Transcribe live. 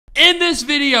In this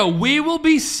video, we will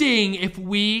be seeing if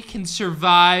we can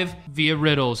survive via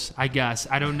riddles, I guess.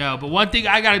 I don't know. But one thing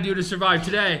I gotta do to survive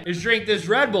today is drink this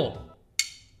Red Bull.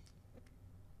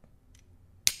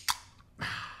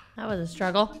 That was a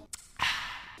struggle.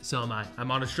 So am I.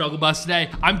 I'm on a struggle bus today.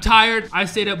 I'm tired. I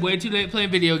stayed up way too late playing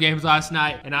video games last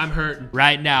night, and I'm hurting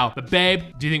right now. But babe,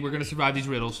 do you think we're gonna survive these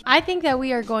riddles? I think that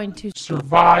we are going to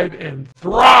survive and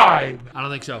thrive. I don't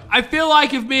think so. I feel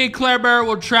like if me and Claire Bear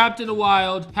were trapped in the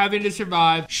wild, having to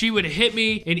survive, she would hit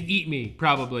me and eat me,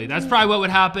 probably. That's probably what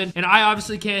would happen. And I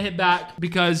obviously can't hit back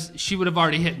because she would have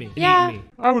already hit me and eaten me.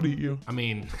 I would eat you. I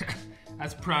mean,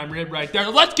 that's prime rib right there.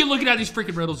 Let's get looking at these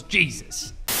freaking riddles.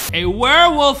 Jesus. A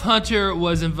werewolf hunter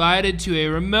was invited to a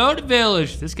remote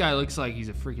village. This guy looks like he's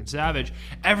a freaking savage.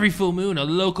 Every full moon, a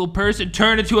local person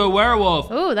turned into a werewolf.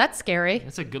 Ooh, that's scary.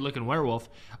 That's a good looking werewolf.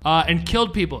 And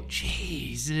killed people.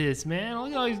 Jesus, man.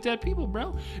 Look at all these dead people,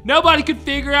 bro. Nobody could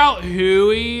figure out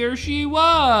who he or she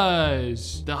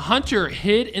was. The hunter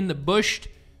hid in the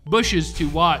bushes to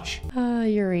watch. Oh,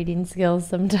 your reading skills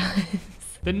sometimes.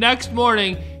 The next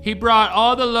morning, he brought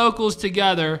all the locals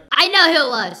together. I know who it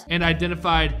was. And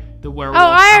identified the werewolf. Oh,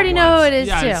 I already know who it is,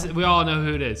 too. We all know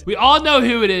who it is. We all know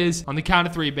who it is. On the count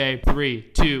of three, babe. 3,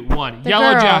 2, 1.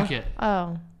 Yellow girl. jacket.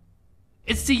 Oh.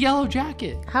 It's the yellow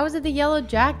jacket. How is it the yellow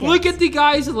jacket? Look at the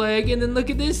guy's leg and then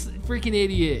look at this freaking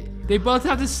idiot. They both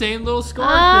have the same little scarf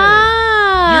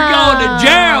Ah. thing. You're going to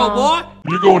jail, boy.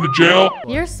 You're going to jail?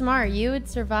 You're smart. You would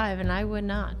survive and I would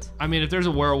not. I mean, if there's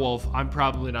a werewolf, I'm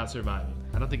probably not surviving.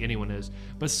 I don't think anyone is.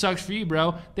 But sucks for you,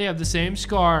 bro. They have the same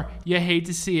scar. You hate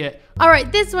to see it. All right,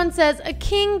 this one says, a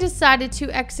king decided to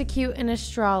execute an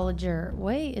astrologer.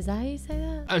 Wait, is that how you say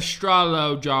that?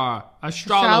 Astrologer.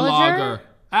 Astrologer?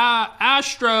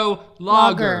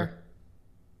 Astrologer.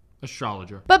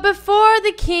 Astrologer. But before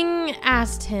the king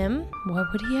asked him,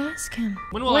 what would he ask him?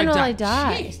 When will I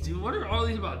die? Jeez, dude, what are all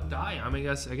these about dying? I mean,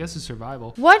 I guess it's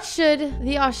survival. What should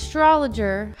the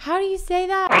astrologer, how do you say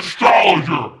that?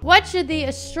 Astrologer. What should the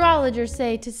astrologer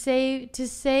say to stay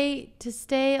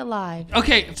alive?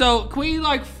 Okay, so can we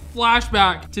like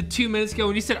flashback to 2 minutes ago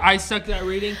when you said I sucked at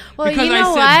reading? Well, because you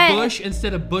know I said what? bush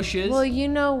instead of bushes. Well, you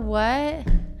know what?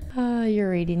 Oh, your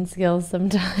reading skills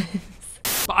sometimes.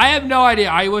 But I have no idea.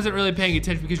 I wasn't really paying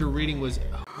attention because your reading was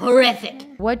Horrific.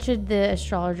 What should the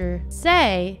astrologer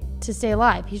say to stay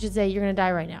alive? He should say, you're gonna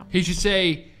die right now. He should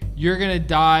say, you're gonna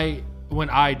die when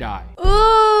I die.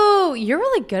 Ooh, you're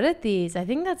really good at these. I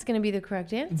think that's gonna be the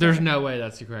correct answer. There's no way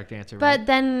that's the correct answer. But right?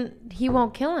 then he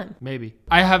won't kill him. Maybe.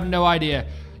 I have no idea.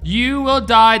 You will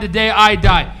die the day I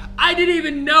die. I didn't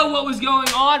even know what was going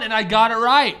on and I got it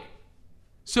right.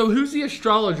 So who's the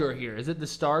astrologer here? Is it the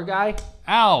star guy?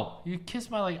 Ow, you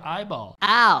kissed my like eyeball.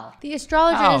 Ow. The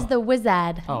astrologer Ow. is the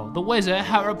wizard. Oh, the wizard,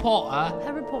 Harry Potter.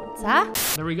 Harry Potter.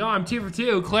 There we go, I'm 2 for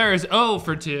 2. Claire is 0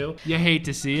 for 2. You hate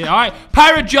to see it. All right,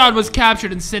 Pirate John was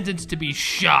captured and sentenced to be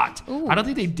shot. Ooh. I don't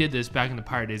think they did this back in the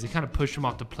pirate days. They kind of pushed him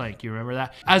off the plank. You remember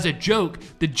that? As a joke,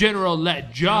 the general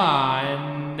let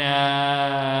John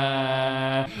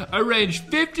arrange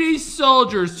 50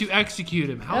 soldiers to execute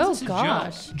him. How is this a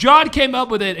gosh. joke? John came up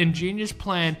with an ingenious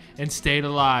plan and stayed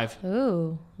alive.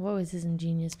 Ooh, what was his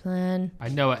ingenious plan? I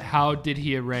know it. How did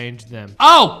he arrange them?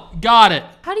 Oh, got it.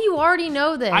 How do you already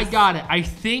know this? I got it. I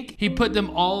think he put them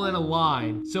all in a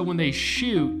line. So when they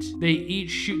shoot, they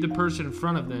each shoot the person in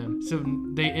front of them. So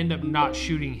they end up not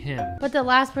shooting him. But the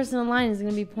last person in line is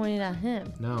gonna be pointed at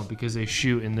him. No, because they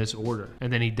shoot in this order.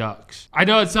 And then he ducks. I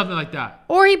know it's something like that.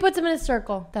 Or he puts him in a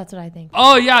circle. That's what I think.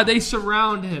 Oh yeah, they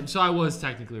surround him. So I was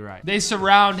technically right. They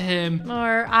surround him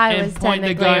Or I was and point the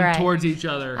technically gun right. towards each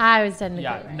other. I was technically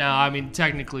Yeah, right. no, I mean,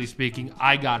 technically speaking,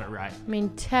 I got it right. I mean,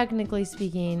 technically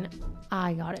speaking,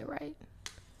 I got it right.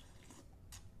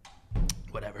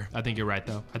 Whatever. I think you're right,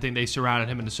 though. I think they surrounded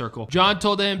him in a circle. John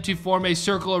told them to form a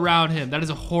circle around him. That is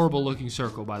a horrible looking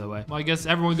circle, by the way. Well, I guess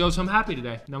everyone goes home happy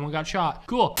today. No one got shot.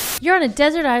 Cool. You're on a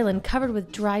desert island covered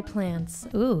with dry plants.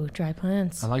 Ooh, dry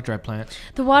plants. I like dry plants.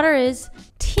 The water is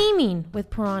teeming with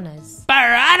piranhas.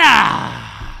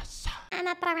 Piranhas! I'm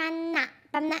a piranha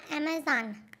from the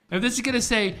Amazon. If this is gonna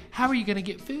say, how are you gonna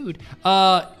get food?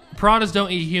 Piranhas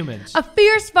don't eat humans. A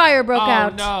fierce fire broke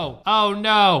out. Oh no. Oh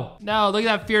no. No, look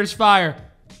at that fierce fire.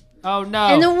 Oh no.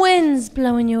 And the wind's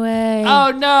blowing you away.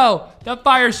 Oh no. That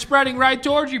fire's spreading right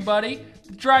towards you, buddy.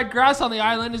 The dried grass on the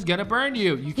island is gonna burn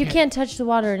you. You can't touch the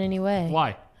water in any way.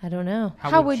 Why? I don't know.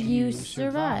 How How would would you you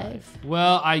survive?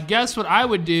 Well, I guess what I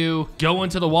would do, go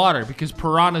into the water because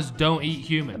piranhas don't eat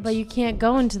humans. But you can't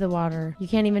go into the water. You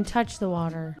can't even touch the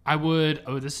water. I would,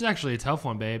 oh, this is actually a tough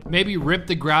one, babe. Maybe rip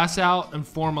the grass out and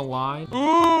form a line.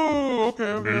 Ooh,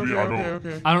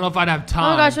 okay. I don't know if I'd have time.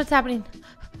 Oh my gosh, what's happening?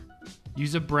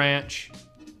 Use a branch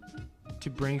to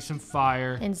bring some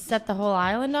fire. And set the whole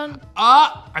island on?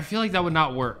 I feel like that would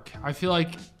not work. I feel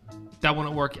like that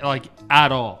wouldn't work like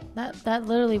at all. That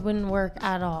literally wouldn't work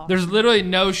at all. There's literally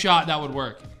no shot that would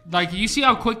work. Like, you see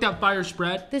how quick that fire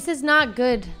spread? This is not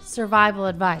good survival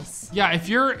advice. Yeah, if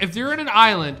you're in an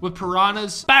island with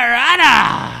piranhas,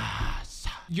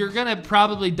 you're gonna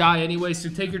probably die anyway, so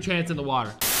take your chance in the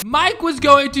water. Mike was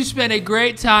going to spend a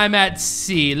great time at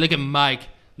sea. Look at Mike,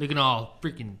 looking all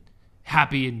freaking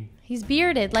happy and He's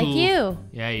bearded like cool. you.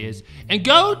 Yeah, he is. And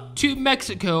go to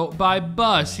Mexico by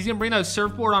bus. He's gonna bring that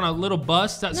surfboard on a little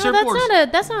bus. That No, surfboard.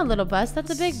 that's not a little bus.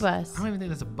 That's a big bus. I don't even think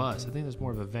that's a bus. I think that's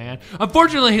more of a van.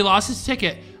 Unfortunately, he lost his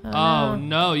ticket. Oh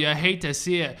no, you hate to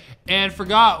see it. And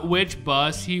forgot which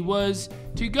bus he was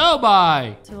to go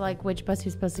by. So like which bus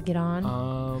he's supposed to get on?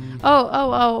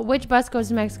 Oh, which bus goes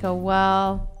to Mexico?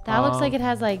 Well, that looks like it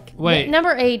has like wait.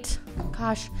 Number 8.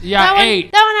 Gosh. Yeah, that one,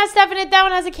 8. That one has stuff in it. That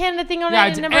one has a Canada thing on Yeah, it.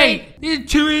 it's Number 8.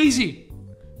 It's too easy.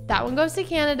 That one goes to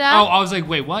Canada. Oh, I was like,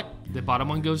 wait, what? The bottom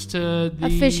one goes to the A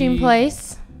fishing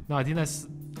place. No, I think that's.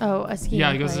 Oh, a skiing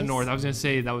Yeah, it goes to the place. north. I was gonna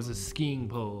say that was a skiing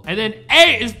pole. And then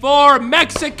 8 is for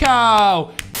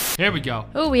Mexico. Here we go.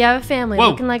 Oh, we have a family Whoa.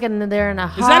 looking like they're in a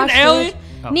hostage. Is that an alien?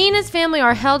 Oh. Nina's family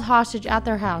are held hostage at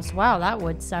their house. Wow, that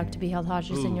would suck to be held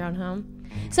hostage in your own home.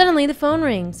 Suddenly, the phone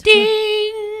rings.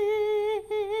 Ding!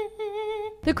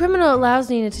 The criminal allows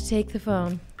Nina to take the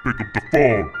phone, Pick up the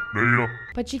phone, Nina.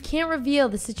 but she can't reveal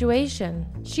the situation.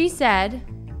 She said,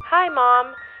 "Hi,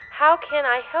 Mom. How can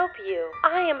I help you?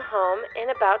 I am home and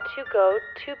about to go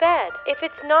to bed. If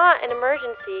it's not an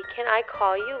emergency, can I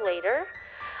call you later?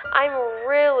 I'm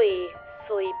really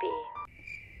sleepy."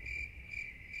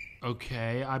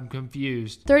 Okay, I'm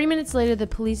confused. 30 minutes later, the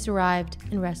police arrived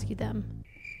and rescued them.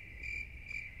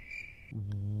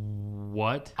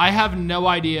 What? I have no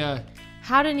idea.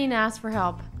 How did Nina ask for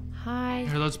help? Hi.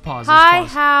 Here, let's pause. Hi, Let's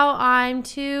pause. how, I'm,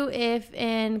 to, if,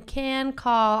 and, can,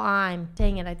 call, I'm.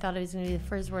 Dang it, I thought it was going to be the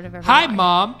first word of every Hi, line.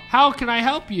 Mom. How can I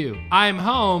help you? I'm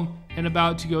home and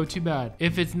about to go to bed.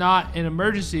 If it's not an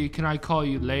emergency, can I call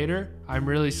you later? I'm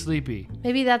really sleepy.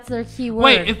 Maybe that's their key word.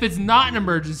 Wait, if it's not an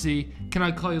emergency, can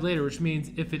I call you later? Which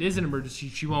means if it is an emergency,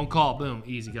 she won't call. Boom,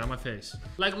 easy, get on my face.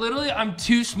 Like, literally, I'm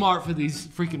too smart for these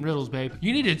freaking riddles, babe.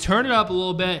 You need to turn it up a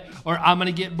little bit, or I'm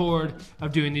gonna get bored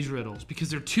of doing these riddles because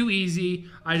they're too easy.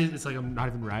 It's like I'm not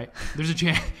even right. There's a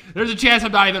chance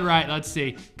I'm not even right. Let's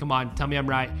see. Come on, tell me I'm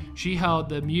right. She held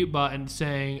the mute button,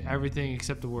 saying everything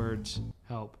except the words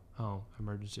help, home,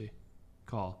 emergency,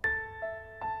 call.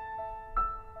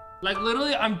 Like,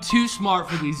 literally, I'm too smart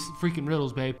for these freaking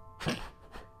riddles, babe.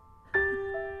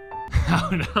 Oh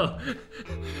no.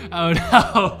 Oh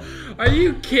no. Are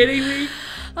you kidding me?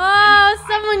 Oh,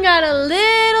 someone got a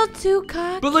little too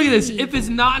cocky. But look at this. If it's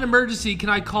not an emergency, can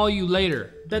I call you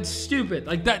later? That's stupid.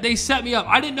 Like, that, they set me up.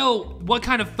 I didn't know what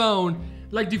kind of phone.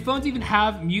 Like, do phones even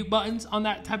have mute buttons on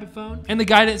that type of phone? And the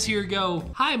guidance here go,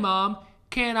 hi, Mom.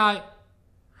 Can I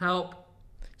help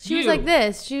She was like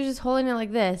this. She was just holding it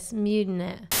like this, muting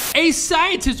it. A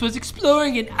scientist was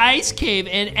exploring an ice cave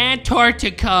in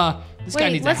Antarctica. This guy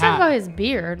Wait, needs a let's talk hat. about his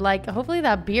beard. Like, hopefully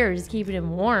that beard is keeping him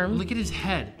warm. Look at his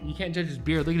head. You can't judge his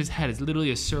beard. Look at his head. It's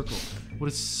literally a circle. What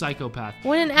a psychopath.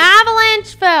 When an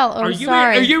avalanche fell. Oh, Are you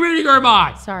sorry. reading or am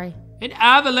I? Sorry. An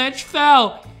avalanche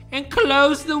fell and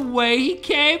closed the way he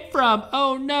came from.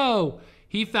 Oh no.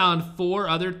 He found 4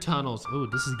 other tunnels. Oh,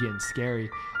 this is getting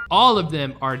scary. All of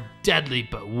them are deadly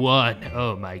but one.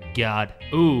 Oh my God.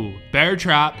 Ooh, bear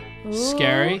trap. Ooh,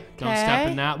 Scary. Don't step okay.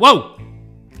 in that. Whoa.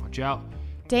 Watch out.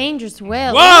 Dangerous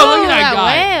whale. Whoa, Ooh, look at that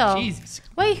guy. whale. Jesus.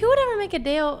 Wait, who would ever make a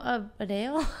Dale?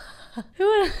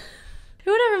 who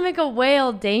would ever make a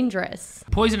whale dangerous?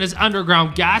 Poisonous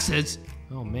underground gases.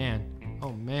 Oh man.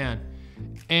 Oh man.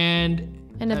 And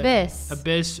An abyss.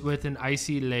 Abyss with an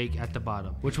icy lake at the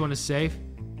bottom. Which one is safe?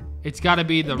 It's got to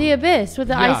be The abyss with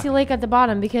the Yeah. icy lake at the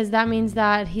bottom, because that means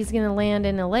that he's gonna land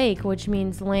in a lake, which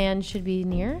means land should be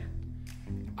near.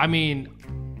 I mean,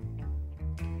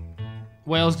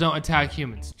 whales don't attack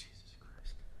humans.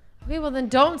 Okay, well then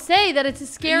don't say that it's a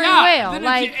scary Yeah, whale. then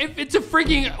Like, if it's a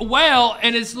freaking whale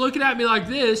and it's looking at me like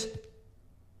this,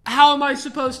 how am I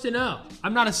supposed to know?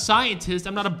 I'm not a scientist.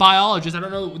 I'm not a biologist. I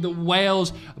don't know the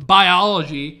whale's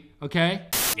biology. Okay.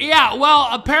 Yeah. Well,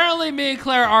 apparently me and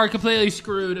Claire are completely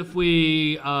screwed if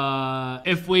we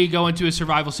go into a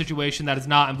survival situation that is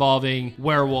not involving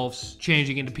werewolves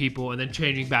changing into people and then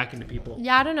changing back into people.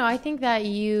 yeah, I don't know. I think that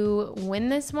you win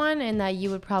this one and that you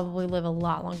would probably live a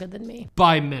lot longer than me.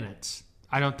 By minutes.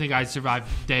 I don't think I'd survive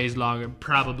days longer,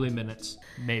 probably minutes,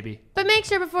 maybe. But make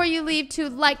sure before you leave to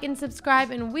like and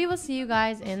subscribe, and we will see you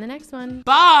guys in the next one.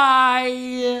 Bye!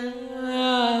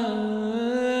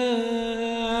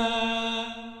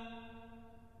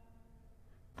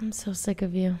 I'm so sick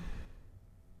of you.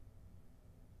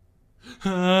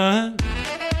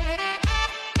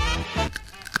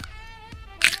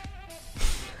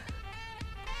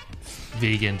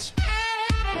 Vegans.